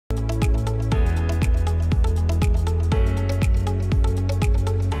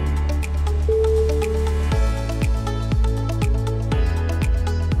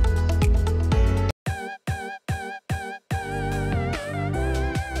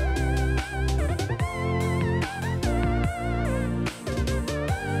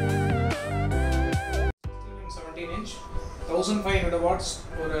1500 watts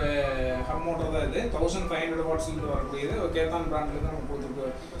ஒரு hub motor தான் இது 1500 watts இருந்து வரக்கூடியது KHETAAN பிராண்ட்ல இருந்து நம்ம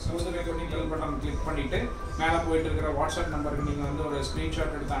கொடுத்துருக்கோம் பெல் பட்டன் கிளிக் பண்ணிட்டு மேலே போயிட்டு இருக்கிற வாட்ஸ்அப் நம்பருக்கு நீங்கள் வந்து ஒரு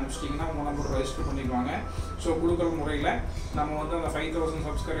ஸ்க்ரீன்ஷாட் எடுத்து அனுப்பிச்சிட்டிங்கன்னா உங்கள் நம்பர் ரெஜிஸ்டர் பண்ணிடுவாங்க. ஸோ குழுக்கள் முறையில் நம்ம வந்து அந்த 5000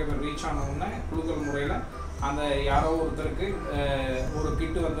 சப்ஸ்கிரைபர் ரீச் ஆன உடனே குழுக்கள் முறையில் அந்த யாரோ ஒருத்தருக்கு ஒரு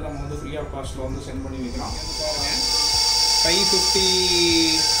கிட்டு வந்து நம்ம வந்து ஃப்ரீ ஆஃப் காஸ்ட்டில் வந்து சென்ட் பண்ணி வைக்கிறோம். பாருங்கள்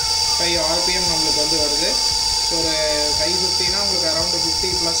 555 RPM நம்மளுக்கு வந்து வருது. ஒரு 550னா உங்களுக்கு அரௌண்ட்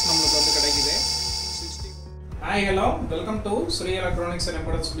 50+ நம்மளுக்கு வந்து கிடைக்குது. Hi hello welcome to Sri electronics and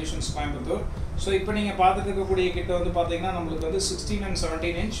embedded solutions Coimbatore. So இப்போ நீங்கள் பார்த்துட்டு இருக்கக்கூடிய கிட்ட வந்து பார்த்தீங்கன்னா நம்மளுக்கு வந்து 16 and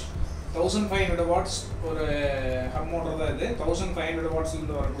 17 inch 1500 watts ஒரு ஹப் மோட்டர் தான் இது 1500 watts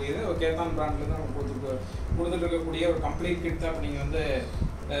இருந்து வரக்கூடியது KHETAAN பிராண்ட்லேருந்து நம்ம கொடுத்துட்டு இருக்கக்கூடிய ஒரு கம்ப்ளீட் கிட் தான். இப்போ நீங்கள் வந்து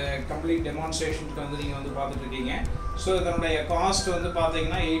கம்ப்ளீட் டெமான்ஸ்ட்ரேஷனுக்கு வந்து நீங்கள் வந்து பார்த்துட்டு இருக்கீங்க. ஸோ இதனுடைய காஸ்ட் வந்து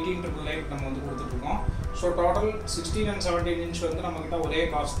பார்த்தீங்கன்னா 18,999 நம்ம வந்து கொடுத்துட்ருக்கோம். ஸோ டோட்டல் 16 and 17 inch வந்து நம்மக்கிட்ட ஒரே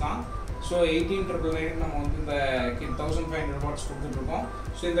காஸ்ட் தான். ஸோ 18,999 நம்ம வந்து இந்த கிட் 1500 watts கொடுத்துட்ருக்கோம்.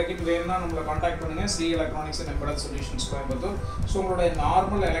 ஸோ இந்த கிட் வேணும்னா நம்மளை காண்டாக்ட் பண்ணுங்கள் Sri electronics and embedded solutions Coimbatore. So உங்களுடைய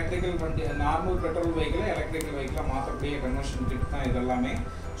நார்மல் எலக்ட்ரிக்கல் வண்டி நார்மல் பெட்ரோல் வெஹிக்கிளை எலக்ட்ரிக்கல் வெஹிக்கிளாக மாற்றக்கூடிய கன்வர்ஷன் கிட் தான் இது எல்லாமே.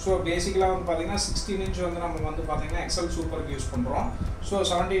 ஸோ பேசிக்கலாக வந்து பார்த்தீங்கன்னா 16 inch வந்து நம்ம வந்து பார்த்தீங்கன்னா எக்ஸல் சூப்பருக்கு யூஸ் பண்ணுறோம். ஸோ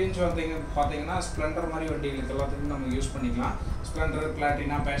 17 inch வந்து பார்த்தீங்கன்னா ஸ்ப்ளெண்டர் மாதிரி வண்டிகளுக்கு எல்லாத்துக்கும் நம்ம யூஸ் பண்ணிக்கலாம். ஸ்ப்ளெண்டர்,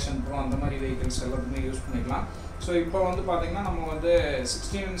 பிளாட்டினா, பேஷன் ப்ரோ அந்த மாதிரி வெஹிக்கிள்ஸ் எல்லாத்துக்குமே யூஸ் பண்ணிக்கலாம். ஸோ இப்போ வந்து பார்த்தீங்கன்னா நம்ம வந்து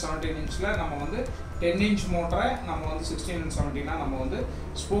 16 and 17 inchல நம்ம வந்து 10 inch மோட்டரை நம்ம வந்து 16 and 17 நம்ம வந்து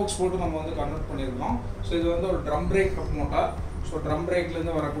ஸ்போக்ஸ் போட்டு நம்ம வந்து கன்வெர்ட் பண்ணியிருக்கோம். ஸோ இது வந்து ஒரு drum break hub motor. So drum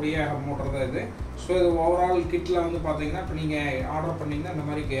பிரேக்லேருந்து வரக்கூடிய ஹப் மோட்டர் தான் இது. ஸோ இது ஓவரால் கிட்டில் வந்து பார்த்தீங்கன்னா இப்போ நீங்கள் ஆர்டர் பண்ணிங்கன்னா இந்த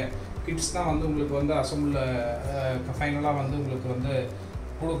மாதிரி கிட்ஸ் தான் வந்து உங்களுக்கு வந்து அசம்பிளில் ஃபைனலாக வந்து உங்களுக்கு வந்து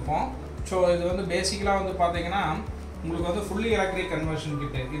கொடுப்போம். ஸோ இது வந்து பேசிக்கலாக வந்து பார்த்தீங்கன்னா உங்களுக்கு வந்து ஃபுல்லி எலக்ட்ரிக் கன்வர்ஷன்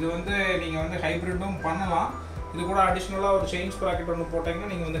கிட்டு. இது வந்து நீங்கள் வந்து ஹைப்ரிட்டும் பண்ணலாம். இது கூட அடிஷ்னலாக ஒரு செயின்ஸ் ப்ராக்கெட் ஒன்று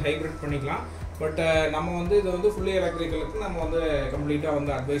போட்டிங்கன்னா நீங்கள் வந்து ஹைப்ரிட் பண்ணிக்கலாம். பட் நம்ம வந்து இது வந்து ஃபுல்லி எலக்ட்ரிக்கலுக்கு நம்ம வந்து கம்ப்ளீட்டாக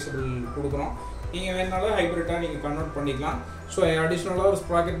வந்து அட்வைசபிள் கொடுக்குறோம். நீங்கள் வேணுனாலும் ஹைப்ரிட்டாக நீங்கள் கன்வெர்ட் பண்ணிக்கலாம். ஸோ அடிஷ்னலாக ஒரு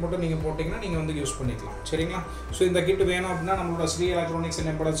ஸ்ப்ராக்கெட் மட்டும் நீங்கள் போட்டிங்கன்னா நீங்கள் வந்து யூஸ் பண்ணிக்கலாம். சரிங்களா? ஸோ இந்த கிட் வேணும் அப்படின்னா நம்மளோட Sri electronics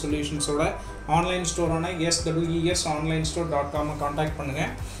and embedded சொல்யூஷன்ஸோட online ஸ்டோரான SWESonlinestore.com contact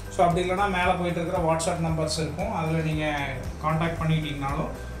பண்ணுங்கள். ஸோ அப்படி இல்லைனா மேலே போயிட்டு இருக்கிற வாட்ஸ்அப் நம்பர்ஸ் இருக்கும், அதில் நீங்கள் காண்டாக்ட்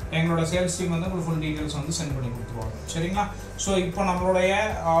பண்ணிட்டீங்கனாலும் எங்களோட சேல்ஸ் டீம் வந்து உங்களுக்கு ஃபுல் டீட்டெயில்ஸ் வந்து சென்ட் பண்ணி கொடுத்துருவாங்க. சரிங்களா? ஸோ இப்போ நம்மளுடைய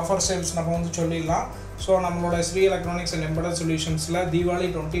ஆஃபர் சேல்ஸ் நம்ம வந்து சொல்லிடலாம். ஸோ நம்மளோட Sri electronics and embedded சொல்யூஷன்ஸில் Deepavali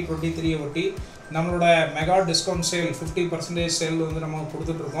 2023 ஒட்டி நம்மளோட மெகா டிஸ்கவுண்ட் சேல் 50% சேல் வந்து நம்ம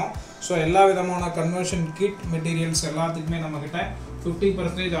கொடுத்துட்ருக்கோம். ஸோ எல்லா விதமான கன்வர்ஷன் கிட் மெட்டீரியல்ஸ் எல்லாத்துக்குமே நம்மக்கிட்ட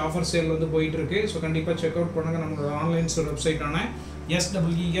 50% ஆஃபர் சேல் வந்து போயிட்டுருக்கு. ஸோ கண்டிப்பாக செக் அவுட் பண்ணுங்கள் நம்மளோட ஆன்லைன் ஸ்டோர் வெப்சைட்டான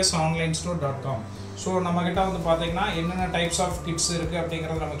SWESonlinestore.com. ஸோ நம்மக்கிட்ட வந்து பார்த்தீங்கன்னா என்னென்ன டைப்ஸ் ஆஃப் கிட்ஸ் இருக்குது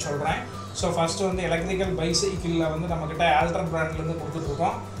அப்படிங்கிறத நம்ம சொல்கிறேன். ஸோ ஃபஸ்ட்டு வந்து எலக்ட்ரிக்கல் பைசைக்கிளில் வந்து நம்மக்கிட்ட ஆல்டர் பிராண்ட்லேருந்து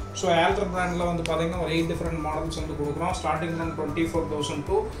கொடுத்துட்ருக்கோம். ஸோ ஆல்டர் பிராண்டில் வந்து பார்த்தீங்கன்னா ஒரு 8 டிஃப்ரெண்ட் மாடல்ஸ் வந்து கொடுக்குறோம். ஸ்டார்டிங் ஃப்ரம் 24,000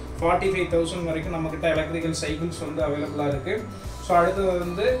 to 45,000 வரைக்கும் நம்மக்கிட்ட எலக்ட்ரிக்கல் சைக்கிள்ஸ் வந்து அவைலபிளாக இருக்குது. ஸோ அடுத்தது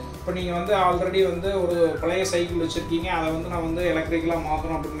வந்து இப்போ நீங்கள் வந்து ஆல்ரெடி வந்து ஒரு பழைய சைக்கிள் வச்சுருக்கீங்க, அதை வந்து நான் வந்து எலக்ட்ரிக்கலாக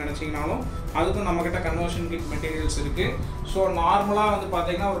மாற்றணும் அப்படின்னு நினச்சிங்கனாலும் அதுக்கும் நம்மக்கிட்ட கன்வர்ஷன் கிட் மெட்டீரியல்ஸ் இருக்குது. ஸோ நார்மலாக வந்து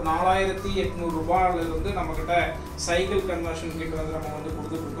பார்த்தீங்கன்னா ஒரு 4,800 ரூபாயிலிருந்து நம்மக்கிட்ட சைக்கிள் கன்வர்ஷன் கிட் வந்து நம்ம வந்து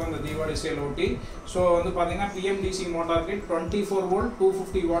கொடுத்துட்ருக்கோம் இந்த தீபாவளி சேல் ஒட்டி. ஸோ வந்து பார்த்தீங்கன்னா PMDC மோட்டார் கிட் 24 volt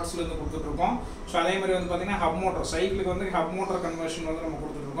 250 wattsலேருந்து கொடுத்துட்ருக்கோம். ஸோ அதே மாதிரி வந்து பார்த்தீங்கன்னா ஹப் மோட்டர் சைக்கிளுக்கு வந்து ஹப் மோட்டர் கன்வர்ஷன் வந்து நம்ம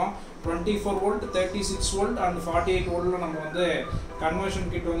கொடுத்துட்ருக்கோம். 24 volt 36 volt and 48 voltல நம்ம வந்து கன்வர்ஷன்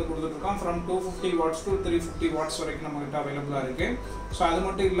கிட் வந்து கொடுத்துட்ருக்கோம். ஃப்ரம் 250 watts to 350 watts வரைக்கும் நம்மகிட்ட அவைலபிளாக இருக்குது. ஸோ அது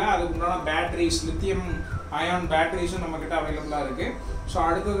மட்டும் இல்லை, அதுக்கு உண்டான பேட்டரிஸ் லித்தியம் அயான் பேட்டரிஸும் நம்மக்கிட்ட அவைலபிளாக இருக்குது. ஸோ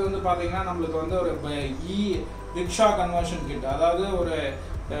அடுத்தது வந்து பார்த்திங்கன்னா நம்மளுக்கு வந்து ஒரு ரிக்ஷா கன்வர்ஷன் கிட், அதாவது ஒரு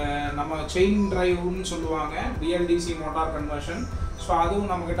நம்ம செயின் டிரைவ்னு சொல்லுவாங்க, BLDC மோட்டார் கன்வர்ஷன். ஸோ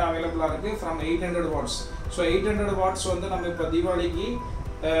அதுவும் நம்மக்கிட்ட அவைலபிளாக இருக்குது ஃப்ரம் 800 watts. ஸோ 800 watts வந்து நம்ம இப்போ தீபாவளிக்கு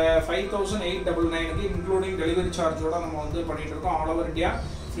 5,899க்கு இன்க்ளூடிங் டெலிவரி சார்ஜோட நம்ம வந்து பண்ணிகிட்டு இருக்கோம். All over India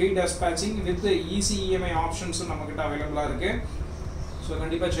free டெஸ்பேச்சிங் with easy EMI ஆப்ஷன்ஸும் நம்மக்கிட்ட அவைலபிளாக இருக்குது. ஸோ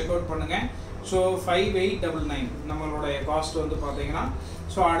கண்டிப்பாக செக் அவுட் பண்ணுங்கள். ஸோ 5,899 நம்மளுடைய காஸ்ட் வந்து பார்த்தீங்கன்னா.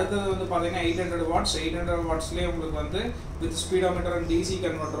 ஸோ அடுத்தது வந்து பார்த்தீங்கன்னா 800 watts 800 wattsலேயே உங்களுக்கு வந்து வித் ஸ்பீடோமீட்டர் அண்ட் DC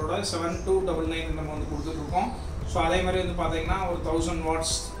கன்வெர்ட்டரோட 7,299 நம்ம வந்து கொடுத்துட்ருக்கோம். ஸோ அதே மாதிரி வந்து பார்த்தீங்கன்னா ஒரு 1000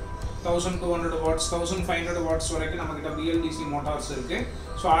 watts 1200 watts 1500 watts வரைக்கும் நம்மக்கிட்ட BLDC மோட்டார்ஸ் இருக்குது.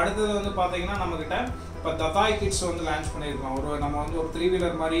 ஸோ அடுத்தது வந்து பார்த்தீங்கன்னா நம்மக்கிட்ட இப்போ தத்தாய் கிட்ஸ் வந்து லான்ச் பண்ணியிருக்கோம். நம்ம வந்து ஒரு 3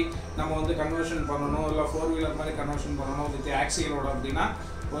 wheeler மாதிரி நம்ம வந்து கன்வர்ஷன் பண்ணணும், இல்லை 4 wheeler மாதிரி கன்வர்ஷன் பண்ணணும் வித் ஆக்சியலோட அப்படின்னா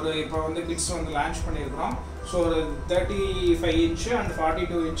இப்போ வந்து கிட்ஸ் வந்து லான்ச் பண்ணியிருக்கிறோம். ஸோ ஒரு 35 இன்ச் அண்ட்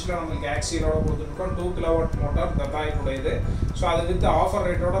 42 இன்ச்சில் நம்மளுக்கு ஆக்சியலோட கொடுத்துருக்கோம். 2 கிலோவாட் மோட்டார் தத்தாயினுடையது. ஸோ அது வித் ஆஃபர்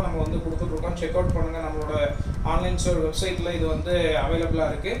ரேட்டோட நம்ம வந்து கொடுத்துட்ருக்கோம். செக் அவுட் பண்ணுங்கள், நம்மளோட ஆன்லைன் ஸ்டோர் வெப்சைட்டில் இது வந்து அவைலபிளாக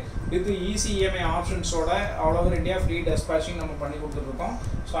இருக்குது. With easy EMI ஆப்ஷன்ஸோட all over India free டெஸ்பாச்சிங் நம்ம பண்ணி கொடுத்துட்ருக்கோம்.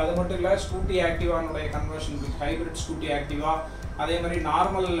 ஸோ அது மட்டும் இல்லை, ஸ்கூட்டி ஆக்டிவானுடைய கன்வர்ஷன், ஹைப்ரிட் ஸ்கூட்டி ஆக்டிவா, அதே மாதிரி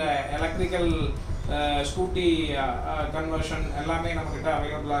நார்மல் எலக்ட்ரிக்கல் ஸ்கூட்டி கன்வர்ஷன் எல்லாமே நம்மக்கிட்ட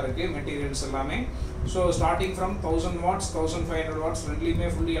அவைலபிளாக இருக்குது, மெட்டீரியல்ஸ் எல்லாமே. So starting from 1000 watts 1500 watts ரெண்டுலேயுமே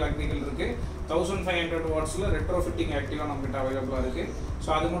ஃபுல்லி எலக்ட்ரிக்கல் இருக்குது. 1500 வாட்ஸில் ரெட்ரோ ஃபிட்டிங் ஆக்டிவாக நம்மகிட்ட அவைலபிளாக இருக்குது. ஸோ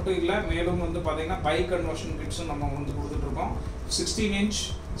அது மட்டும் இல்லை, மேலும் வந்து பார்த்தீங்கன்னா பைக் கன்வர்ஷன் கிட்ஸும் நம்ம வந்து கொடுத்துட்ருக்கோம்.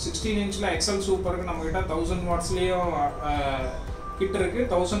 16 இன்ச்சில் எக்ஸல் சூப்பருக்கு நம்மக்கிட்ட 1000 வாட்ஸ்லேயும் கிட் இருக்குது,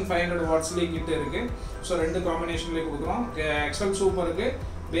 1500 வாட்ஸ்லேயும் கிட் இருக்குது. ஸோ ரெண்டு காம்பினேஷன்லேயே கொடுக்குறோம். எக்ஸல் சூப்பருக்கு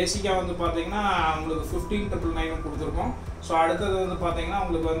பேசிக்காக வந்து பார்த்தீங்கன்னா உங்களுக்கு 15999 கொடுத்துருக்கோம். ஸோ அடுத்தது வந்து பார்த்தீங்கன்னா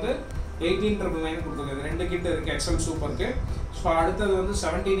உங்களுக்கு வந்து 18999 கொடுத்துருக்கு. ரெண்டு கிட் இருக்குது எக்ஸல் சூப்பருக்கு. ஸோ அடுத்தது வந்து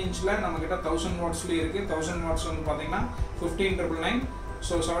 17 இன்ச்சில் நம்மக்கிட்ட 1000 வாட்ஸ்லேயே இருக்குது. 1000 வாட்ஸ் வந்து பார்த்தீங்கன்னா 15999.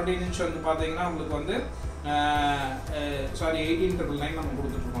 ஸோ 17 இன்ச் வந்து பார்த்தீங்கன்னா உங்களுக்கு வந்து 18999 நம்ம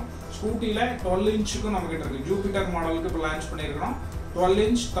கொடுத்துட்ருக்கோம். ஸ்கூட்டியில் 12 இன்ச்சுக்கும் நம்மக்கிட்ட இருக்குது. ஜூபிட்டர் மாடலுக்கு இப்போ லான்ச் பண்ணியிருக்கிறோம். 12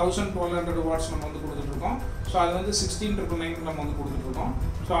 இன்ச் 1200 வாட்ஸ் நம்ம வந்து கொடுத்துட்ருக்கோம். ஸோ அது வந்து 16999 நம்ம வந்து கொடுத்துட்ருக்கோம்.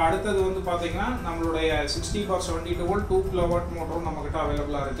 ஸோ அடுத்தது வந்து பார்த்தீங்கன்னா நம்மளுடைய 60/72 வோல்ட் 2 கிலோவாட் மோட்டரும் நம்மக்கிட்ட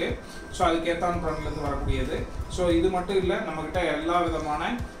அவைலபிளாக இருக்குது. ஸோ அது KHETAAN பிராண்ட்லேருந்து வரக்கூடியது. ஸோ இது மட்டும் இல்லை, நம்மக்கிட்ட எல்லா விதமான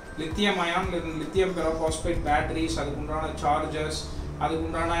lithium ion, lithium ferrophosphate batteries, அதுக்குண்டான சார்ஜர்ஸ்,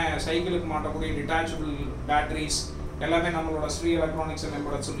 அதுக்குண்டான சைக்கிளுக்கு மாட்டக்கூடிய டிட்டாச்சபிள் பேட்டரிஸ் எல்லாமே நம்மளோட ஸ்ரீ எலக்ட்ரானிக்ஸ் அண்ட்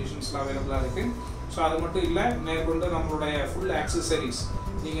எம்பெடட் சொல்யூஷன்ஸில் அவைலபிளாக இருக்குது. ஸோ அது மட்டும் இல்லை, மேற்கொண்டு நம்மளுடைய ஃபுல் ஆக்சசரிஸ்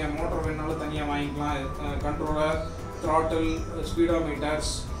நீங்கள் மோட்டர் வேணாலும் தனியாக வாங்கிக்கலாம். கண்ட்ரோலர், த்ராட்டில்,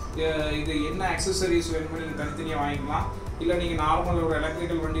 ஸ்பீடோமீட்டர்ஸ், இது என்ன ஆக்சசரிஸ் வேணுமோ நீங்கள் தனித்தனியாக வாங்கிக்கலாம். இல்லை நீங்கள் நார்மல் ஒரு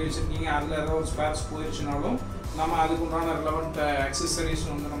எலக்ட்ரிக்கல் வண்டி வச்சுருக்கீங்க, அதில் ஏதோ ஒரு ஸ்பேர்ஸ் போயிடுச்சுனாலும் நம்ம அதுக்குண்டான ரிலவெண்ட் ஆக்சசரிஸ்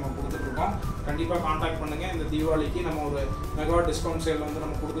வந்து நம்ம கொடுத்துட்ருக்கோம். கண்டிப்பாக காண்டாக்ட் பண்ணுங்கள். இந்த தீபாவளிக்கு நம்ம ஒரு மெகா டிஸ்கவுண்ட் சேல் வந்து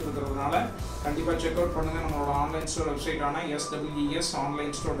நம்ம கொடுத்துட்ருக்கிறதுனால கண்டிப்பாக செக் அவுட் பண்ணுங்கள் நம்மளோட ஆன்லைன் ஸ்டோர் வெப்சைட்டான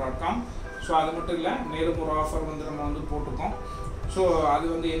SWESonlinestore.com. ஸோ அது மட்டும் இல்லை, மேலும் ஒரு ஆஃபர் வந்து நம்ம வந்து போட்டிருக்கோம். ஸோ அது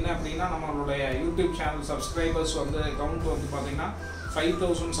வந்து என்ன அப்படின்னா, நம்மளுடைய யூடியூப் சேனல் சப்ஸ்கிரைபர்ஸ் வந்து கவுண்ட் வந்து பார்த்திங்கன்னா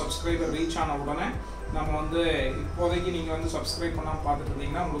 5000 சப்ஸ்கிரைபர் ரீச் ஆன உடனே நம்ம வந்து இப்போதைக்கு நீங்கள் வந்து சப்ஸ்கிரைப் பண்ணால் பார்த்துட்டு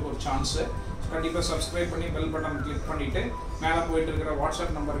இருந்தீங்கன்னா உங்களுக்கு ஒரு சான்ஸு. கண்டிப்பாக சப்ஸ்கிரைப் பண்ணி பெல் பட்டன் கிளிக் பண்ணிவிட்டு மேலே போயிட்டு இருக்கிற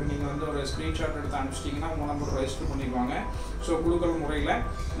வாட்ஸ்அப் நம்பருக்கு நீங்கள் வந்து ஒரு ஸ்க்ரீன்ஷாட் எடுத்து அனுப்பிச்சிட்டிங்கன்னா உங்கள் நம்பர் ரெஜிஸ்டர் பண்ணிடுவாங்க. ஸோ குழுக்கள் முறையில்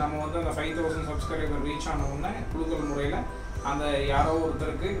நம்ம வந்து அந்த 5000 சப்ஸ்கிரைபர் ரீச் ஆன உடனே குழுக்கள் முறையில் அந்த யாரோ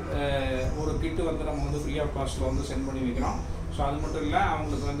ஒருத்தருக்கு ஒரு கிட்டு வந்து நம்ம வந்து ஃப்ரீ ஆஃப் காஸ்ட்டில் வந்து சென்ட் பண்ணி வைக்கிறோம். ஸோ அது மட்டும் இல்லை,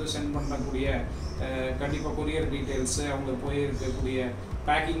 அவங்களுக்கு வந்து சென்ட் பண்ணக்கூடிய கண்டிப்பாக கொரியர் டீட்டெயில்ஸு, அவங்களுக்கு போய் இருக்கக்கூடிய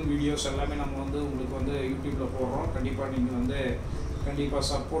பேக்கிங் வீடியோஸ் எல்லாமே நம்ம வந்து உங்களுக்கு வந்து யூடியூப்பில் போடுறோம். கண்டிப்பாக நீங்கள் வந்து கண்டிப்பாக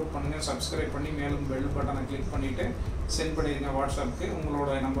சப்போர்ட் பண்ணுங்கள், சப்ஸ்கிரைப் பண்ணி மேலும் பெல் பட்டனை கிளிக் பண்ணிவிட்டு சென்ட் பண்ணிடுங்க வாட்ஸ்அப்புக்கு. உங்களோட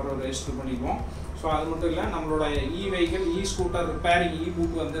நம்பரை ரெஜிஸ்டர் பண்ணிக்குவோம். ஸோ அது மட்டும் இல்லை, நம்மளோட வெஹிக்கிள், ஸ்கூட்டர் ரிப்பேரிங்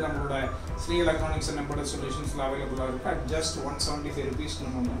புக் வந்து நம்மளோட ஸ்ரீ எலக்ட்ரானிக்ஸ் அண்ட் எம்பெடட் சொல்யூஷன்ஸில் அவைலபிளாக இருக்குது. அட் ஜஸ்ட் 175 ருபீஸ்க்கு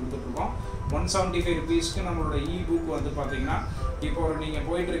நம்ம வந்து கொடுத்துட்ருக்கோம். 175 ருபீஸ்க்கு நம்மளோட புக் வந்து பார்த்தீங்கன்னா, இப்போ நீங்கள்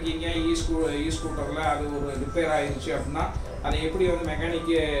போயிட்டுருக்கீங்க ஸ்கூட்டரில் அது ஒரு ரிப்பேர் ஆகிடுச்சு அப்படின்னா அதை எப்படி வந்து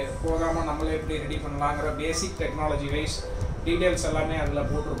மெக்கானிக்கு போகாமல் நம்மளே எப்படி ரெடி பண்ணலாங்கிற பேசிக் டெக்னாலஜி வைஸ் டீட்டெயில்ஸ் எல்லாமே அதில்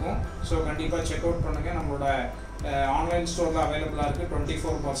போட்டிருக்கோம். ஸோ கண்டிப்பாக செக் அவுட் பண்ணுங்கள். நம்மளோட ஆன்லைன் ஸ்டோரில் அவைலபிளாக இருக்குது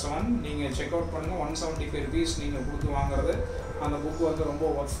 24/7. நீங்கள் செக் அவுட் பண்ணுங்கள். 175 ருபீஸ் நீங்கள் கொடுத்து வாங்குறது அந்த புக்கு வந்து ரொம்ப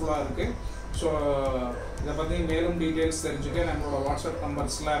ஒர்க்ஃபுல்லாக இருக்குது. ஸோ இதை பற்றி மேலும் டீட்டெயில்ஸ் தெரிஞ்சுக்க நம்மளோட வாட்ஸ்அப்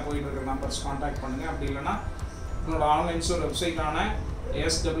நம்பர்ஸில் போயிட்டு இருக்கிற நம்பர்ஸ் காண்டாக்ட் பண்ணுங்கள். அப்படி இல்லைன்னா என்னோட ஆன்லைன் ஸ்டோர் வெப்சைட்டான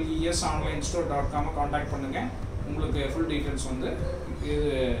SWESonlinestore.com காண்டாக்ட் பண்ணுங்கள். உங்களுக்கு ஃபுல் டீட்டெயில்ஸ் வந்து இது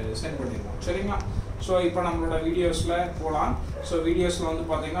சென்ட் பண்ணிடுவோம். சரிங்களா? ஸோ இப்போ நம்மளோட வீடியோஸில் போகலாம். ஸோ வீடியோஸில் வந்து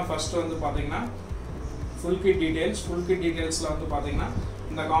பார்த்தீங்கன்னா ஃபஸ்ட்டு வந்து பார்த்தீங்கன்னா ஃபுல் கிட் டீட்டெயில்ஸில் வந்து பார்த்தீங்கன்னா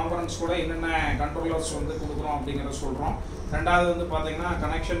இந்த காம்பனன்ட்ஸ் கூட என்னென்ன கண்ட்ரோலர்ஸ் வந்து கொடுக்குறோம் அப்படிங்கிறத சொல்கிறோம். ரெண்டாவது வந்து பார்த்தீங்கன்னா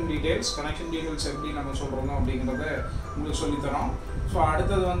கனெக்ஷன் டீட்டெயில்ஸ் எப்படி நம்ம சொல்கிறோம் அப்படிங்கிறத உங்களுக்கு சொல்லித்தரோம். ஸோ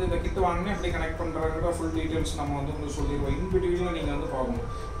அடுத்தது வந்து இந்த கிட் வாங்கினா எப்படி கனெக்ட் பண்ணுறதுங்கிற ஃபுல் டீட்டெயில்ஸ் நம்ம வந்து உங்களுக்கு சொல்லிடுவோம். இன்பிட்வீனில் நீங்கள் வந்து பார்க்கணும்.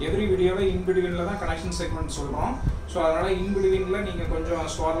 எவ்ரி வீடியோவில் இன்பிட்வீனில் தான் கனெக்ஷன் செக்மெண்ட் சொல்கிறோம். ஸோ அதனால் இன்பிட்வீனில் நீங்கள்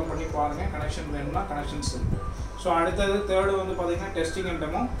கொஞ்சம் ஸ்டார்ட் பண்ணி பாருங்கள். கனெக்ஷன் வேணும்னா கனெக்ஷன்ஸ் இருக்குது. ஸோ அடுத்தது தேர்டு வந்து பார்த்தீங்கன்னா டெஸ்டிங் அண்ட்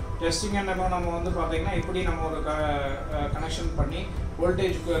டெமோ நம்ம வந்து பார்த்தீங்கன்னா எப்படி நம்ம ஒரு கனெக்ஷன் பண்ணி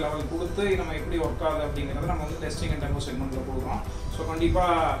வோல்டேஜ் லெவல் கொடுத்து நம்ம எப்படி ஒர்க் ஆகுது அப்படிங்கிறத நம்ம வந்து டெஸ்டிங் அண்ட் டெமோ செக்மெண்ட்டில் கொடுக்குறோம். ஸோ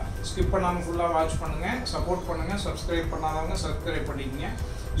கண்டிப்பாக ஸ்கிப் பண்ணாமல் ஃபுல்லாக வாட்ச் பண்ணுங்கள், சப்போர்ட் பண்ணுங்கள். சப்ஸ்கிரைப் பண்ணாதவங்க சப்ஸ்கிரைப் பண்ணிக்கங்க.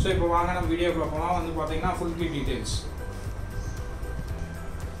 ஸோ இப்போ வாங்க நம்ம வீடியோக்குள்ள போனால் வந்து பார்த்தீங்கன்னா full kit details.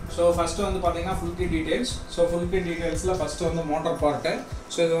 So first வந்து பார்த்தீங்கன்னா full kit details. So full kit டீட்டெயில்ஸில் first வந்து மோட்டர் பார்ட்டு.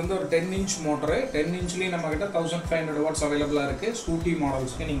 ஸோ இது வந்து ஒரு 10 இன்ச் மோட்டரு. 10 இன்ச்லேயும் நம்மக்கிட்ட 1500 வாட்ஸ் அவைலபிளாக இருக்குது. ஸ்கூட்டி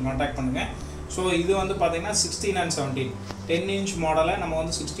மாடல்ஸ்க்கு நீங்கள் காண்டாக்ட் பண்ணுங்கள். ஸோ இது வந்து பார்த்தீங்கன்னா 16 and 17 10 inch மாடலை நம்ம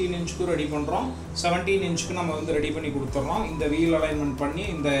வந்து 16 inchக்கு ரெடி பண்ணுறோம், 17 inchக்கு நம்ம வந்து ரெடி பண்ணி கொடுத்துட்றோம். இந்த வீல் அலைன்மெண்ட் பண்ணி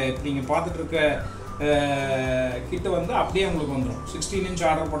இந்த இப்போ நீங்கள் பார்த்துட்டு இருக்க கிட்ட வந்து அப்படியே உங்களுக்கு வந்துடும். 16 inch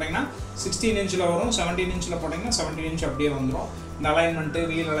ஆர்டர் போட்டிங்கன்னா 16 inchல வரும், 17 inchல போட்டிங்கன்னா 17 inch அப்படியே வந்துடும். இந்த அலைன்மெண்ட்டு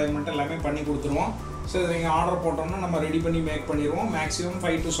வீல் அலைன்மெண்ட் எல்லாமே பண்ணி கொடுத்துருவோம். ஸோ நீங்கள் ஆர்டர் போட்டோம்னா நம்ம ரெடி பண்ணி மேக் பண்ணிடுவோம். மேக்ஸிமம்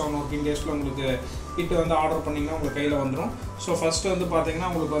 5 to 7 ஒர்க்கிங் டேஸில் உங்களுக்கு கிட்டு வந்து ஆர்டர் பண்ணிங்கன்னா உங்களுக்கு கையில் வந்துடும். ஸோ ஃபஸ்ட்டு வந்து பார்த்தீங்கன்னா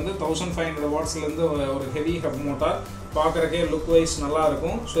உங்களுக்கு வந்து 1500 வாட்ஸ்லேருந்து ஒரு ஹெவி ஹப் மோட்டார் பார்க்குறக்கே லுக் வைஸ்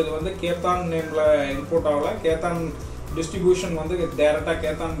நல்லாயிருக்கும். ஸோ இது வந்து கேத்தான் நேமில் இம்போர்ட் ஆகலை, கேத்தான் டிஸ்ட்ரிபியூஷன் வந்து டேரெக்டாக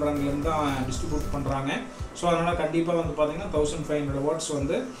கேத்தான் பிராண்ட்லேருந்து தான் டிஸ்ட்ரிபியூட் பண்ணுறாங்க. ஸோ அதனால் கண்டிப்பாக வந்து பார்த்தீங்கன்னா 1500 வாட்ஸ்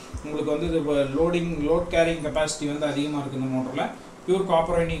வந்து உங்களுக்கு வந்து இது லோட் கேரிங் கெப்பாசிட்டி வந்து அதிகமாக இருக்குது இந்த மோட்டரில். Pure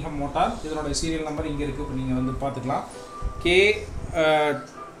copper winding hub motor. இதனோட சீரியல் நம்பர் இங்கே இருக்குது, இப்போ நீங்கள் வந்து பார்த்துக்கலாம்.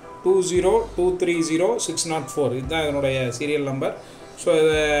 K20230 இதுதான் இதனுடைய சீரியல் நம்பர். ஸோ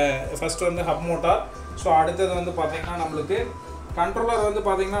இது ஃபஸ்ட்டு வந்து ஹப் மோட்டார். ஸோ அடுத்தது வந்து பார்த்திங்கன்னா நம்மளுக்கு கண்ட்ரோலர் வந்து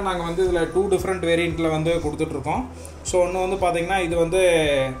பார்த்திங்கன்னா நாங்கள் வந்து இதில் 2 டிஃப்ரெண்ட் வேரியண்ட்டில் வந்து கொடுத்துட்ருக்கோம். ஸோ ஒன்று வந்து பார்த்திங்கன்னா இது வந்து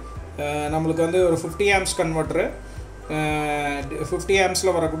நம்மளுக்கு வந்து ஒரு 50 amps கன்வெர்ட்ரு, 50 amps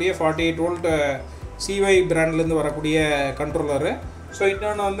வரக்கூடிய 48 volt CY பிராண்ட்லேருந்து வரக்கூடிய கண்ட்ரோலரு. ஸோ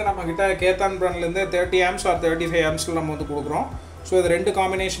இன்னொன்று வந்து நம்மக்கிட்ட கேத்தான் பிராண்ட்லேருந்து 30 amps or 35 amps நம்ம வந்து கொடுக்குறோம். ஸோ இது 2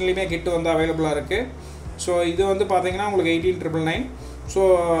 காம்பினேஷன்லேயுமே கிட்டு வந்து அவைலபிளாக இருக்குது. ஸோ இது வந்து பார்த்திங்கன்னா உங்களுக்கு 18999. ஸோ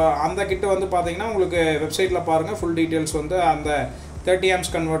அந்த கிட்டு வந்து பார்த்திங்கன்னா உங்களுக்கு வெப்சைட்டில் பாருங்கள், ஃபுல் டீட்டெயில்ஸ் வந்து அந்த 30 amps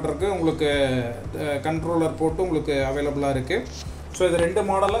கன்வெர்ட்டருக்கு உங்களுக்கு கண்ட்ரோலர் போட்டு உங்களுக்கு அவைலபிளாக இருக்குது. ஸோ இது 2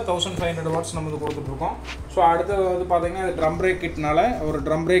 மாடலில் 1500 வாட்ஸ் நம்ம இது கொடுத்துட்ருக்கோம். ஸோ அடுத்தது வந்து பார்த்திங்கன்னா இது ட்ரம் பிரேக் கிட்னால ஒரு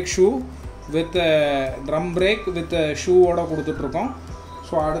drum brake shoe with drum break with ஷூவோட கொடுத்துட்ருக்கோம்.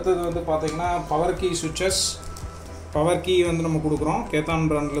 ஸோ அடுத்தது வந்து பார்த்திங்கன்னா power key switches, power key வந்து நம்ம கொடுக்குறோம். கேத்தான்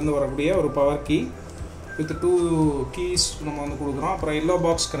பிராண்ட்லேருந்து வரக்கூடிய ஒரு பவர் கீ வித் 2 கீஸ் நம்ம வந்து கொடுக்குறோம். அப்புறம் எல்லோ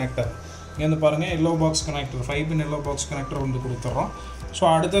பாக்ஸ் கனெக்டர் இங்கே வந்து பாருங்கள், yellow box connector 5 pin yellow box connector வந்து கொடுத்துட்றோம். ஸோ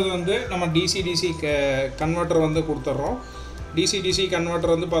அடுத்தது வந்து நம்ம டிசி கன்வெர்ட்டர் வந்து கொடுத்துட்றோம். டிசி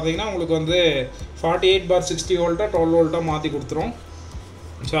கன்வெர்ட்டர் வந்து பார்த்திங்கன்னா உங்களுக்கு வந்து 48/60 வோல்ட்டாக 12 வோல்ட்டாக மாற்றி கொடுத்துரும்.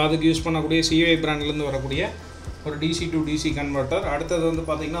 ஸோ அதுக்கு யூஸ் பண்ணக்கூடிய CY பிராண்ட்லேருந்து வரக்கூடிய ஒரு DC to DC கன்வெர்ட்டர். அடுத்தது வந்து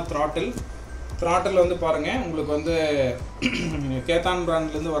பார்த்திங்கன்னா த்ராட்டில் வந்து பாருங்கள் உங்களுக்கு வந்து கேத்தான்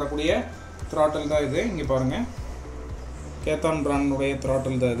பிராண்ட்லேருந்து வரக்கூடிய த்ராட்டில் தான் இது. இங்கே பாருங்கள், கேத்தான் பிராண்டுடைய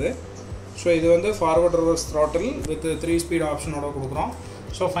த்ராட்டில் தான் இது. ஸோ இது வந்து forward reverse throttle with 3 speed ஆப்ஷனோட கொடுக்குறோம்.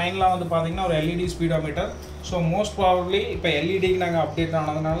 ஸோ ஃபைனலாக வந்து பார்த்திங்கன்னா ஒரு LED speedometer. So most probably இப்போ எல்இடிக்கு நாங்கள் அப்டேட்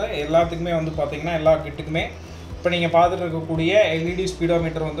ஆனதுனால எல்லாத்துக்குமே வந்து பார்த்திங்கன்னா எல்லா கிட்டுக்குமே இப்போ நீங்கள் பார்த்துட்டு இருக்கக்கூடிய LED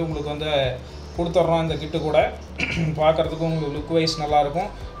ஸ்பீடோமீட்டர் வந்து உங்களுக்கு வந்து கொடுத்துட்றோம். இந்த கிட்டு கூட பார்க்குறதுக்கும் உங்களுக்கு லுக் வைஸ் நல்லாயிருக்கும்.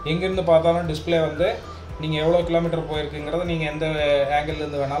 எங்கேருந்து பார்த்தாலும் டிஸ்பிளே வந்து நீங்கள் எவ்வளோ கிலோமீட்டர் போயிருக்குங்கிறத நீங்கள் எந்த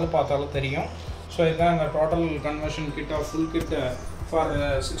ஆங்கிள்லேருந்து வேணாலும் பார்த்தாலும் தெரியும். ஸோ இதுதான் இந்த total conversion kit of full kit for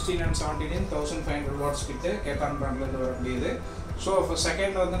 16 and 17 1500 watts கிட்டு கேத்தான் பிராண்ட்லேருந்து வரக்கூடியது. ஸோ இப்போ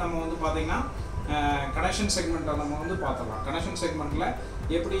செகண்ட் வந்து நம்ம வந்து பார்த்திங்கன்னா கனெக்ஷன் செக்மெண்ட்டை நம்ம வந்து பார்த்துடலாம். கனெக்ஷன் செக்மெண்ட்டில்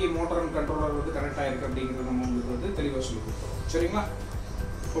எப்படி மோட்டர் அண்ட் கண்ட்ரோலர் வந்து கனெக்ட் ஆகிருக்கு அப்படிங்கிறது நம்ம உங்களுக்கு வந்து தெளிவாக சொல்லி கொடுத்துருவோம். சரிங்களா?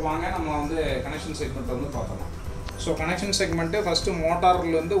 இப்போ வாங்க நம்ம வந்து கனெக்ஷன் செக்மெண்ட்டை வந்து பார்த்துடலாம். ஸோ கனெக்ஷன் செக்மெண்ட்டு ஃபஸ்ட்டு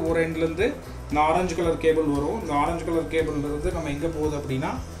மோட்டார்லேருந்து ஒரு எண்ட்லேருந்து இந்த ஆரஞ்சு கலர் கேபிள் வரும். இந்த ஆரஞ்சு கலர் கேபிள்லேருந்து நம்ம எங்கே போகுது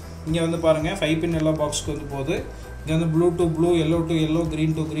அப்படின்னா இங்கே வந்து பாருங்கள் 5 pin எல்லோ பாக்ஸ்க்கு வந்து போகுது. இங்கே வந்து blue to blue, yellow to yellow,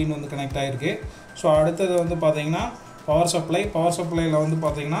 green to green வந்து கனெக்ட் ஆகிருக்கு. ஸோ அடுத்தது வந்து பார்த்திங்கன்னா பவர் சப்ளையில் வந்து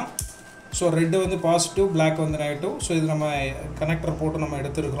பார்த்திங்கன்னா ஸோ ரெட்டு வந்து பாசிட்டிவ், பிளாக் வந்து நெகட்டிவ். ஸோ இது நம்ம கனெக்டர் போட்டு நம்ம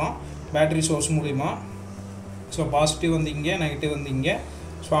எடுத்துருக்குறோம் பேட்டரி சோர்ஸ் மூலிமா. ஸோ பாசிட்டிவ் வந்து இங்கே, நெகட்டிவ் வந்து இங்கே.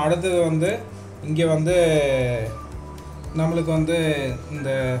 ஸோ அடுத்தது வந்து இங்கே வந்து நம்மளுக்கு வந்து இந்த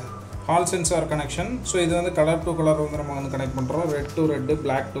ஹால் சென்சார் கனெக்ஷன். ஸோ இது வந்து கலர் டு கலர் வந்து நம்ம வந்து கனெக்ட் பண்ணுறோம். Red to red,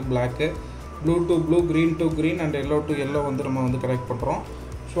 black to block, blue to blue, green to green and yellow to yellow வந்து நம்ம வந்து கனெக்ட் பண்ணுறோம்.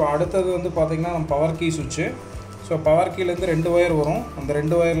 ஸோ அடுத்தது வந்து பார்த்திங்கன்னா நம்ம பவர் கீ சுவிட்சு. ஸோ பவர் கீலேருந்து 2 ஒயர் வரும். அந்த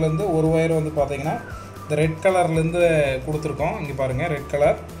 2 ஒயர்லேருந்து ஒரு ஒயர் வந்து பார்த்திங்கன்னா இந்த ரெட் கலர்லேருந்து கொடுத்துருக்கோம். இங்கே பாருங்கள், red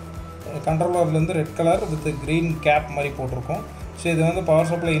colour கண்ட்ரோலர்லேருந்து red colour with green gap மாதிரி போட்டிருக்கோம். ஸோ இது வந்து பவர்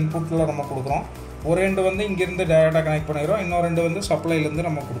சப்ளை இன்புட்டில் நம்ம கொடுக்குறோம். ஒரு ரெண்டு வந்து இங்கேருந்து டேரெக்டாக கனெக்ட் பண்ணிடுறோம். இன்னொரு ரெண்டு வந்து சப்ளைலேருந்து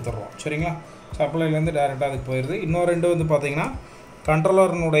நம்ம கொடுத்துட்றோம். சரிங்களா? சப்ளைலேருந்து டேரெக்டாக அதுக்கு போயிடுது. இன்னொரு ரெண்டு வந்து பார்த்திங்கன்னா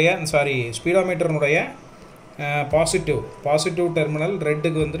கண்ட்ரோலர்னுடைய ஸ்பீடோமீட்டர்னுடைய பாசிட்டிவ் டெர்மினல்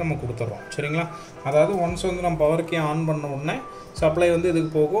ரெட்டுக்கு வந்து நம்ம கொடுத்துட்றோம். சரிங்களா? அதாவது ஒன்ஸ் வந்து நம்ம பவர் கீ ஆன் பண்ண உடனே சப்ளை வந்து இதுக்கு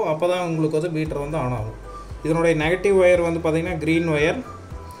போகும். அப்போ தான் உங்களுக்கு வந்து மீட்டர் வந்து ஆன் ஆகும். இதனுடைய நெகட்டிவ் ஒயர் வந்து பார்த்திங்கன்னா க்ரீன்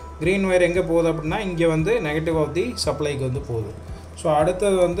ஒயர் எங்கே போகுது அப்படின்னா இங்கே வந்து நெகட்டிவ் ஆஃப் தி சப்ளைக்கு வந்து போகுது. ஸோ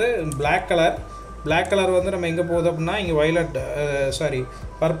அடுத்தது வந்து பிளாக் கலர் வந்து நம்ம எங்கே போகுது அப்படின்னா இங்கே வயலட்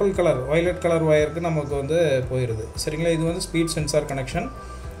கலர் ஒயருக்கு நமக்கு வந்து போயிடுது. சரிங்களா? இது வந்து ஸ்பீட் சென்சார் கனெக்ஷன்.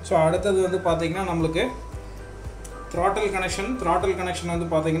 ஸோ அடுத்தது வந்து பார்த்திங்கன்னா நம்மளுக்கு த்ராட்டில் கனெக்ஷன் வந்து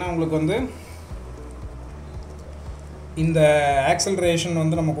பார்த்திங்கன்னா உங்களுக்கு வந்து இந்த ஆக்சலரேஷன்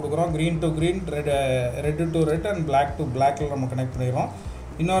வந்து நம்ம கொடுக்குறோம். Green to green, red to red and black to பிளாக்கில் நம்ம கனெக்ட் பண்ணிடுறோம்.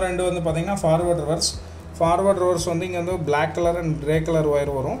 இன்னொரு ரெண்டு வந்து பார்த்திங்கன்னா ஃபார்வர்ட் ரிவர்ஸ் வந்து இங்கே வந்து black colour and grey colour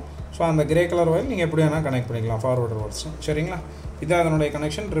wire வரும். ஸோ அந்த க்ரே கலர் ஒயர் நீங்கள் எப்படி வேணால் கனெக்ட் பண்ணிக்கலாம் ஃபார்வர்ட் ரிவர்ஸ். சரிங்களா, இதான் அதனுடைய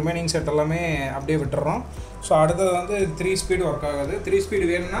கனெக்ஷன். ரிமைனிங் செட் எல்லாமே அப்படியே விட்டுறோம். ஸோ அடுத்தது வந்து 3 ஸ்பீடு ஒர்க் ஆகுது. 3 ஸ்பீடு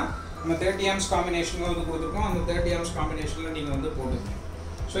வேணும்னா நம்ம 30 amps காம்பினேஷனில் வந்து கொடுத்துருக்கோம். அந்த 30 amps காம்பினேஷனில் நீங்கள் வந்து போட்டுக்கோங்க.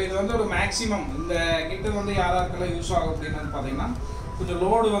 ஸோ இது வந்து ஒரு மேக்ஸிமம் இந்த கிட்ட வந்து யாராருக்கெல்லாம் யூஸ் ஆகும் அப்படின்னு வந்து பார்த்தீங்கன்னா, கொஞ்சம்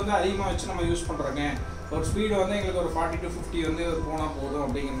லோடு வந்து அதிகமாக வச்சு நம்ம யூஸ் பண்ணுறோங்க, ஒரு ஸ்பீடு வந்து எங்களுக்கு ஒரு 40 to 50 வந்து போனால் போதும்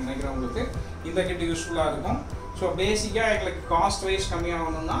அப்படிங்கிற நினைக்கிறவங்களுக்கு இந்த கிட் யூஸ்ஃபுல்லாக இருக்கும். ஸோ பேசிக்காக எங்களுக்கு காஸ்ட் வைஸ்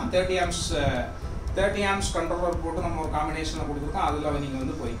கம்மியாகணும்னா 30 amps கண்ட்ரோலர் போட்டு நம்ம ஒரு காம்பினேஷனில் கொடுத்துருக்கோம். அதில் நீங்கள்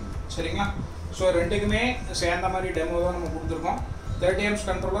வந்து போய்க்கணும். சரிங்களா, ஸோ ரெண்டுக்குமே சேர்ந்த மாதிரி டெமோ தான் நம்ம கொடுத்துருக்கோம். 30 amps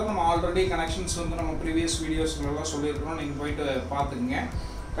கண்ட்ரோலர் நம்ம ஆல்ரெடி கனெக்ஷன்ஸ் வந்து நம்ம ப்ரீவியஸ் வீடியோஸ்லாம் சொல்லியிருக்கிறோம். நீங்கள் போயிட்டு பார்த்துக்குங்க.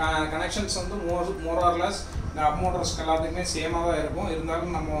 கனெக்ஷன்ஸ் வந்து மோர் ஆர் லெஸ் இந்த அப் மோட்டர்ஸ்க்கு எல்லாத்துக்குமே சேமாக தான் இருக்கும்.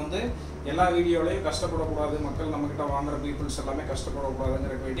 இருந்தாலும் நம்ம வந்து எல்லா வீடியோலையும் கஷ்டப்படக்கூடாது, மக்கள் நம்மக்கிட்ட வாங்குகிற பீப்புள்ஸ் எல்லாமே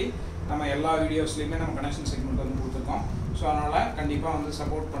கஷ்டப்படக்கூடாதுங்கிற வேண்டி நம்ம எல்லா வீடியோஸ்லையுமே நம்ம கனெக்ஷன் செக்மெண்ட் வந்து கொடுத்துருக்கோம். ஸோ அதனால் கண்டிப்பாக வந்து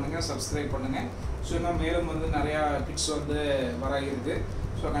சப்போர்ட் பண்ணுங்கள், சப்ஸ்கிரைப் பண்ணுங்கள். ஸோ இன்னும் மேலும் வந்து நிறையா கிட்ஸ் வந்து வர இருக்குது.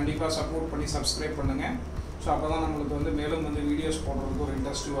 ஸோ கண்டிப்பாக சப்போர்ட் பண்ணி சப்ஸ்கிரைப் பண்ணுங்கள். ஸோ அப்போ தான் நம்மளுக்கு வந்து மேலும் வந்து வீடியோஸ் போடுறதுக்கு ஒரு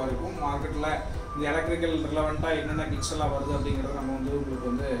இன்ட்ரெஸ்டிவாக இருக்கும். மார்க்கெட்டில் இந்த எலக்ட்ரிக்கல் ரிலவெண்ட்டாக என்னென்ன கிட்ஸ் எல்லாம் வருது அப்படிங்கிறத நம்ம வந்து உங்களுக்கு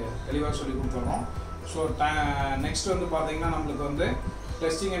வந்து தெளிவாக சொல்லி கொடுத்துட்றோம். ஸோ நெக்ஸ்ட் வந்து பார்த்திங்கன்னா நம்மளுக்கு வந்து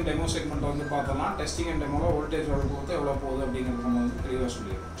டெஸ்டிங் அண்ட் டெமோ செக்மெண்ட் வந்து பார்த்தோம்னா, டெஸ்டிங் அண்ட் டெமோவில் வோல்டேஜ் பொறுத்து எவ்வளோ போகுது அப்படிங்கிறது நம்ம வந்து தெளிவாக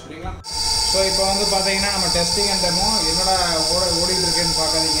சொல்லிடுறோம். சரிங்களா, ஸோ இப்போ வந்து பார்த்தீங்கன்னா நம்ம டெஸ்டிங் அண்ட் டெமோ என்னோட ஓடிட்டு இருக்கேன்னு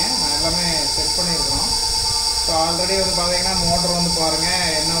பார்க்காதீங்க, நான் எல்லாமே செட் பண்ணியிருக்கிறோம். ஸோ ஆல்ரெடி வந்து பார்த்தீங்கன்னா மோட்டர் வந்து பாருங்கள்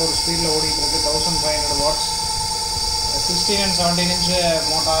என்ன ஒரு ஸ்பீடில் ஓடிட்டு இருக்குது. 1500 watts 16 and 17 inch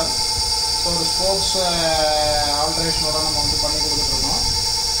motor. So ஒரு ஸ்போக்ஸ் ஆல்ட்ரேஷனோட நம்ம வந்து பண்ணி கொடுத்துட்ருக்கோம்.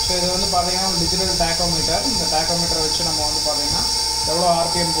 ஸோ இது வந்து பார்த்தீங்கன்னா ஒரு டிஜிட்டல் டேக்கோமீட்டர். இந்த டேக்கோமீட்டரை வச்சு நம்ம வந்து பார்த்தீங்கன்னா எவ்வளோ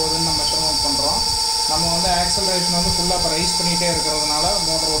ஆர்பிஎம் போகுதுன்னு நம்ம மெஷர்மெண்ட் பண்ணுறோம். நம்ம வந்து ஆக்சலரேஷன் வந்து ஃபுல்லாக இப்போ ரைஸ் பண்ணிகிட்டே இருக்கிறதுனால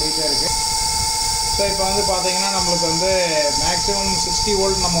மோட்டர் ஓடிக்கிட்டே இருக்குது. ஸோ இப்போ வந்து பார்த்தீங்கன்னா நம்மளுக்கு வந்து மேக்ஸிமம் 60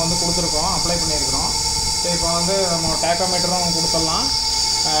 volt நம்ம வந்து கொடுத்துருக்கோம், அப்ளை பண்ணியிருக்கிறோம். ஸோ இப்போ வந்து நம்ம டேக்கோமீட்டரும் கொடுத்துடலாம்.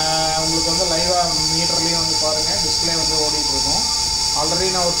 உங்களுக்கு வந்து லைவாக மீட்டர்லேயும் வந்து பாருங்கள் டிஸ்பிளே வந்து ஓடிட்டுருக்கும். ஆல்ரெடி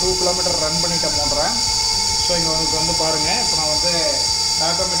நான் ஒரு 2 kilometer ரன் பண்ணிட்டேன் மோட்டரை. ஸோ இங்கே உங்களுக்கு வந்து பாருங்கள், இப்போ நான் வந்து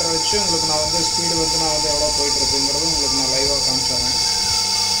டேக்கோமீட்டர் வச்சு உங்களுக்கு நான் வந்து ஸ்பீடு வந்து நான் வந்து எவ்வளோ போயிட்டுருக்குங்கிறது உங்களுக்கு நான் லைவாக காமிச்சிடுறேன்.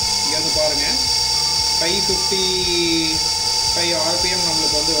 இங்கே வந்து பாருங்கள் 555 RPM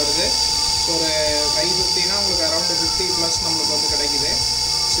நம்மளுக்கு வந்து வருது. ஸோ ஒரு 550னா உங்களுக்கு அரௌண்டு 50+ நம்மளுக்கு வந்து கிடைக்குது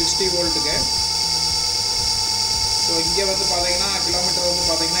 60 voltக்கு. ஸோ இங்கே வந்து பார்த்தீங்கன்னா கிலோமீட்டர் வந்து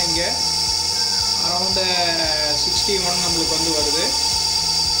பார்த்தீங்கன்னா இங்கே அரௌண்டு 61 நம்மளுக்கு வந்து வருது.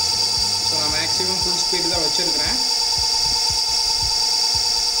 ஸோ நான் மேக்ஸிமம் ஃபுல் ஸ்பீடு தான் வச்சுருக்கிறேன்.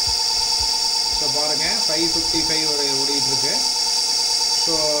 ஸோ பாருங்கள் 555 ஓடிட்டுருக்கு.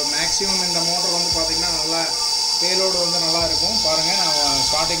 ஸோ மேக்ஸிமம் இந்த மோட்டர் வந்து பார்த்திங்கன்னா நல்லா பேலோடு வந்து நல்லா இருக்கும். பாருங்கள் நான்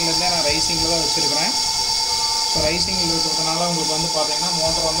ஸ்டார்டிங்லேருந்தே நான் ரைசிங்கில் தான் வச்சுருக்கிறேன். ஸோ ரைசிங்கில் இருக்கிறதுனால உங்களுக்கு வந்து பார்த்திங்கன்னா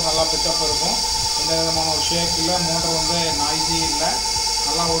மோட்டர் வந்து நல்லா பிக்கப் இருக்கும். எந்த விதமான ஒரு ஷேக் இல்லை, மோட்டர் வந்து நாய்ஸி இல்லை,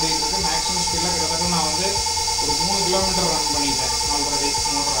 நல்லா ஓடிட்டு இருக்குது. மேக்ஸிமம் ஸ்பீடில் கிட்டத்தட்ட நான் வந்து ஒரு 3 kilometer ரன் பண்ணிட்டேன் ஆல்ரெடி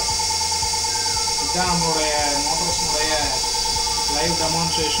மோட்டரை. இதுதான் நம்மளுடைய மோட்டர்ஸ்னுடைய லைவ்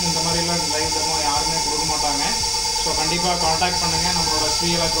டெமான்ஸ்ட்ரேஷன். இந்த மாதிரிலாம் லைவ் டெமோ யாருமே கொடுக்க மாட்டாங்க. ஸோ கண்டிப்பாக காண்டாக்ட் பண்ணுங்கள் நம்மளோட Sri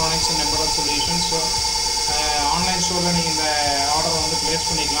electronics and embedded solutions. So online ஸ்டோரில் நீங்கள் இந்த ஆர்டரை வந்து ப்ளேஸ்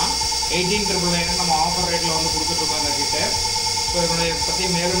பண்ணிக்கலாம். 18,999 நம்ம ஆஃபர் ரேட்டில் வந்து கொடுத்துட்ருக்கோம் இந்த கிட்ட. ஸோ இதனுடைய பற்றி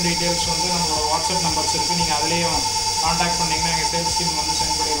மேலும் டீட்டெயில்ஸ் வந்து நம்மளோட வாட்ஸ்அப் நம்பர்ஸ் இருக்குது, நீங்கள் அதுலேயும் காண்டாக்ட் பண்ணிங்கன்னா எங்கள் சேல்ஸ் டீம் வந்து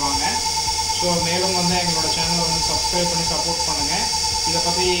சென்ட் பண்ணிடுவாங்க. ஸோ மேலும் வந்து எங்களோட சேனலை வந்து சப்ஸ்கிரைப் பண்ணி சப்போர்ட் பண்ணுங்கள். இதை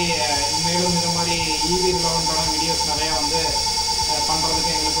பற்றி மேலும் இந்த மாதிரி ஈவி ரிலவெண்ட்டான வீடியோஸ் நிறையா வந்து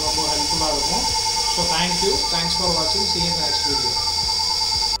பண்ணுறதுக்கு எங்களுக்கு ரொம்ப ஹெல்ப்ஃபுல்லாக இருக்கும். ஸோ தேங்க்யூ, தேங்க்ஸ் ஃபார் வாட்சிங். see you in the next video.